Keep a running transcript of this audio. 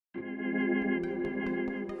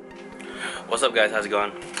What's up, guys? How's it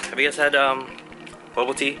going? Have you guys had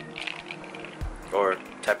bubble tea or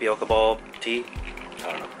tapioca ball tea?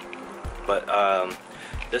 I don't know, but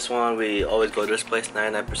this one, we always go to this place,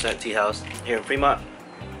 99% Tea House here in Fremont.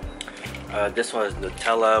 This one is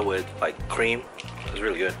Nutella with like cream. It's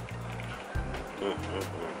really good.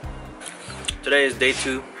 Today is day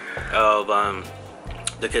 2 of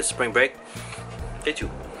the kids' spring break. Day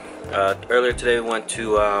 2. Earlier today we went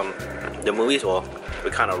to the movies. Well,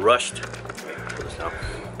 we kind of rushed.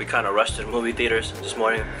 We kind of rushed to the movie theaters this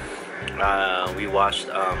morning. We watched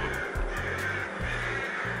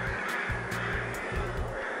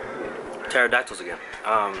Pterodactyls again.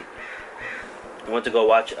 We went to go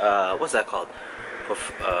watch what's that called?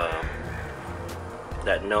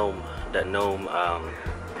 That gnome.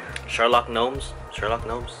 Sherlock Gnomes.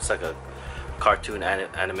 It's like a cartoon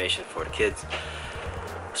animation for the kids.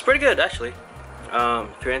 It's pretty good, actually.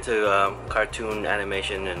 If you're into cartoon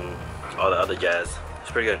animation and all the other jazz,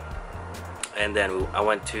 it's pretty good. And then I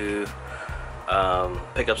went to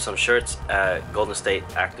pick up some shirts at Golden State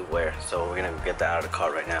Activewear, so we're gonna get that out of the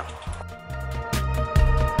car right now.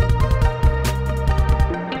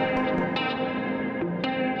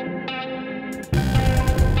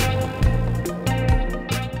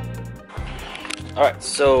 Alright,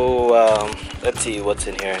 so let's see what's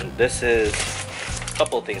in here. This is a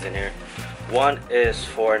couple of things in here. One is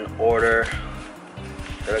for an order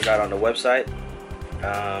that I got on the website.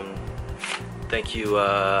 Thank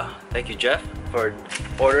you Jeff for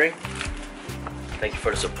ordering. Thank you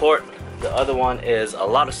for the support. The other one is a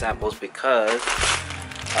lot of samples because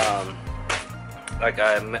like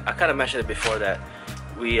I kind of mentioned it before that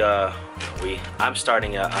I'm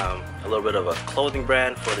starting a little bit of a clothing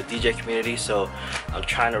brand for the DJ community, so I'm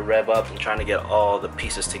trying to rev up and trying to get all the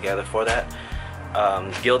pieces together for that.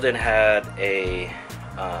 Gildan had a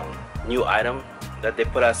new item that they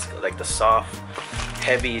put as like the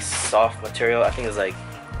heavy soft material. I think it's like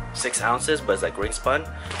 6 ounces, but it's like ring spun.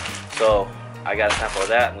 So I got a sample of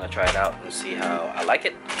that. I'm gonna try it out and see how I like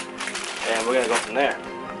it, and we're gonna go from there.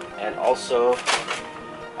 And also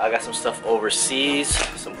I got some stuff overseas,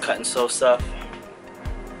 some cut and sew stuff.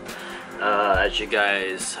 As you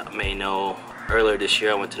guys may know, earlier this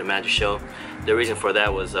year I went to the Magic Show. The reason for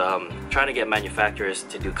that was trying to get manufacturers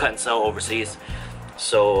to do cut and sew overseas.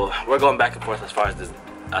 So we're going back and forth as far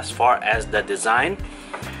as the design,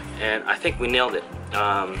 and I think we nailed it.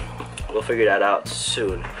 We'll figure that out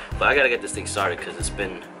soon, but I gotta get this thing started because it's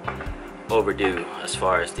been overdue as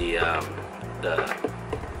far as the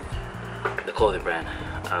clothing brand.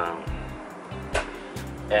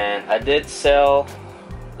 And I did sell.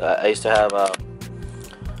 I used to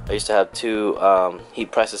have 2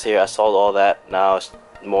 heat presses here. I sold all that. Now it's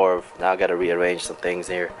more of, now I got to rearrange some things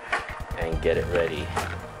here and get it ready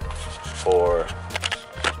for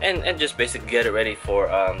and just basically get it ready for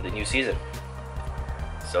the new season.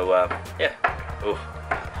 So yeah. Ooh.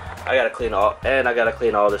 I gotta clean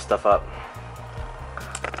all this stuff up.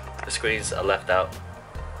 The screens are left out.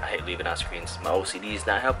 I hate leaving out screens. My OCD is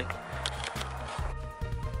not helping.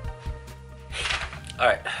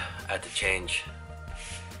 Alright, I had to change.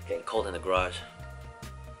 Getting cold in the garage.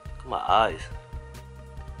 Look at my eyes.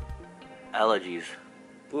 Allergies.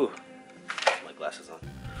 Ooh. Put my glasses on.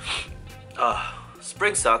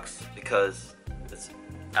 Spring sucks because it's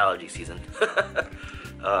allergy season.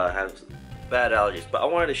 I have bad allergies, but I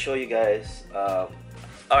wanted to show you guys.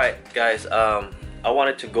 Alright guys, I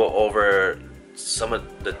wanted to go over some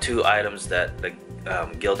of the 2 items that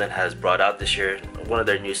Gildan has brought out this year. One of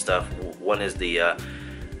their new stuff. One is the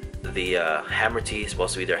Hammer T,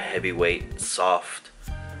 supposed to be their heavyweight, soft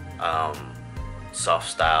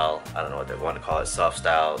style. I don't know what they want to call it, soft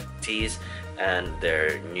style tees, and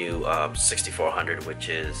their new 6400, which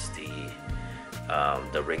is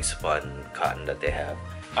the ring spun cotton that they have.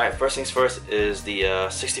 All right, first things first is the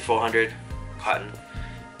 6400 cotton,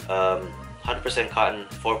 100% cotton,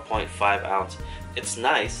 4.5 ounce. It's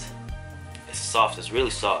nice. It's soft. It's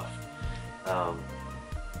really soft.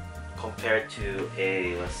 Compared to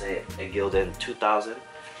let's say a Gildan 2000.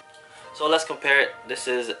 So let's compare it. This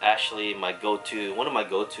is actually my go-to, one of my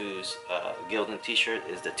go-tos. Gildan T-shirt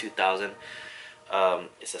is the 2000.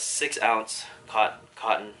 It's a 6 ounce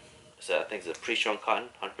cotton. So I think it's a pre-strung cotton,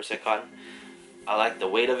 100% cotton. I like the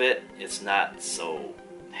weight of it. It's not so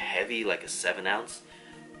heavy like a 7 ounce,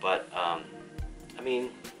 but I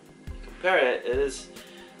mean, compare it. It is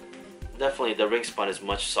definitely, the ring spun is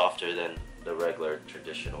much softer than the regular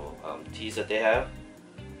traditional tees that they have.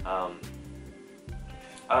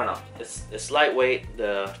 I don't know. It's lightweight.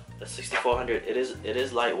 The 6400. It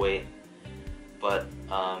is lightweight, but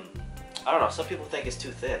I don't know. Some people think it's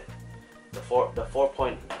too thin. the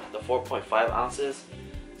 4.5 ounces.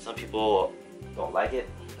 Some people don't like it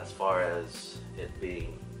as far as it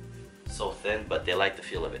being so thin, but they like the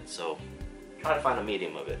feel of it. So try to find a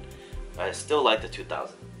medium of it. But I still like the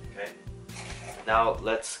 2000. Okay. Now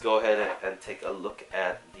let's go ahead and take a look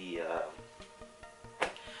at the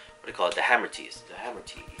what do you call it? The Hammer Tees. The Hammer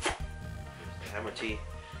T. The Hammer T.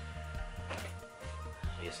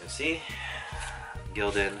 As you can see,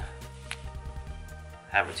 Gildan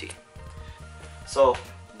Hammer T. So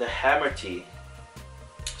the Hammer T.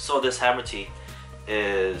 So this Hammer T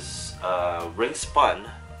is ring spun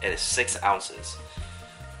and it's 6 ounces.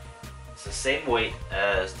 It's the same weight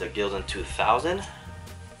as the Gildan 2000,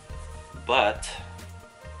 but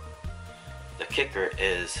the kicker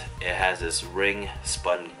is it has this ring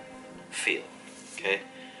spun feel. Okay,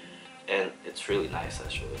 and it's really nice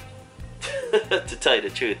actually. To tell you the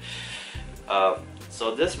truth,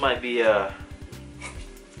 so this might be a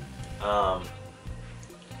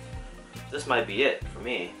this might be it for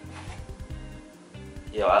me.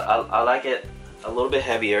 You know, I like it a little bit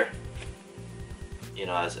heavier, you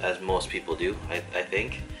know, as most people do, I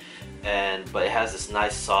think, but it has this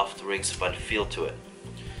nice soft ring spun feel to it.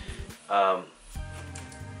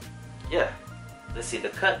 Yeah, let's see the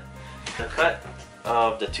cut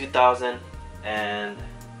of the 2000 and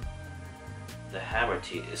the Hammer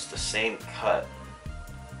T is the same cut.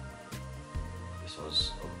 This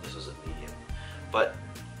was a medium, but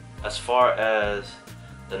as far as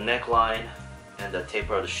the neckline and the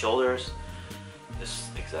taper of the shoulders, it's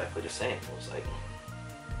exactly the same. It was like,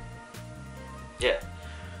 yeah.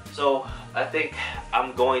 So I think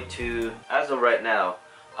I'm going to, as of right now,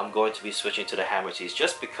 I'm going to be switching to the Hammer Tees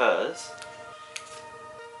just because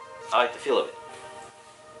I like the feel of it.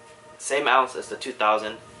 Same ounce as the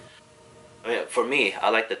 2000. I mean, for me, I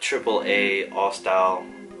like the AAA All Style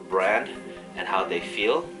brand and how they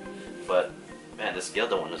feel, but man, this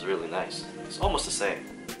Gildan one is really nice. It's almost the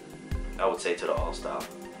same, I would say, to the All Style.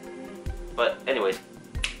 But anyways,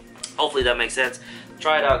 hopefully that makes sense.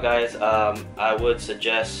 Try it out, guys. I would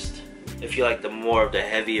suggest, if you like the more of the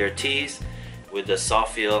heavier tees with the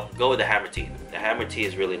soft feel, go with the Hammer T. The Hammer T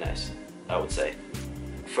is really nice, I would say.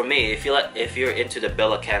 For me, if you're into the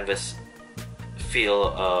Bella Canvas feel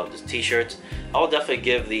of the t-shirts, I will definitely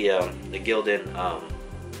give the Gildan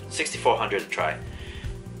 6400 a try.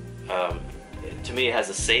 To me, it has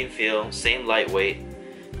the same feel, same lightweight,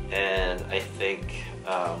 and I think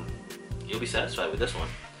you'll be satisfied with this one.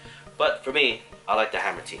 But for me, I like the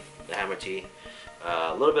Hammer T. The Hammer T,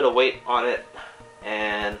 a little bit of weight on it,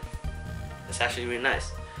 and it's actually really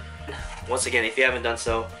nice. Once again, if you haven't done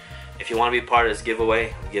so, if you want to be part of this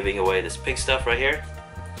giveaway, I'm giving away this pink stuff right here,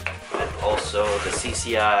 and also the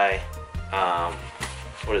CCI,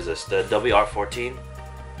 what is this? The WR14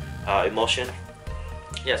 emulsion.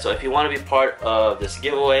 Yeah, so if you want to be part of this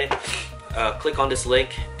giveaway, click on this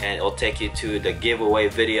link and it'll take you to the giveaway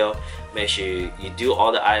video. Make sure you do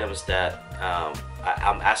all the items that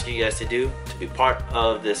I'm asking you guys to do to be part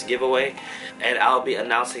of this giveaway, and I'll be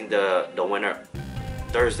announcing the winner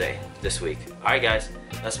Thursday this week. Alright guys,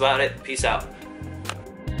 that's about it. Peace out.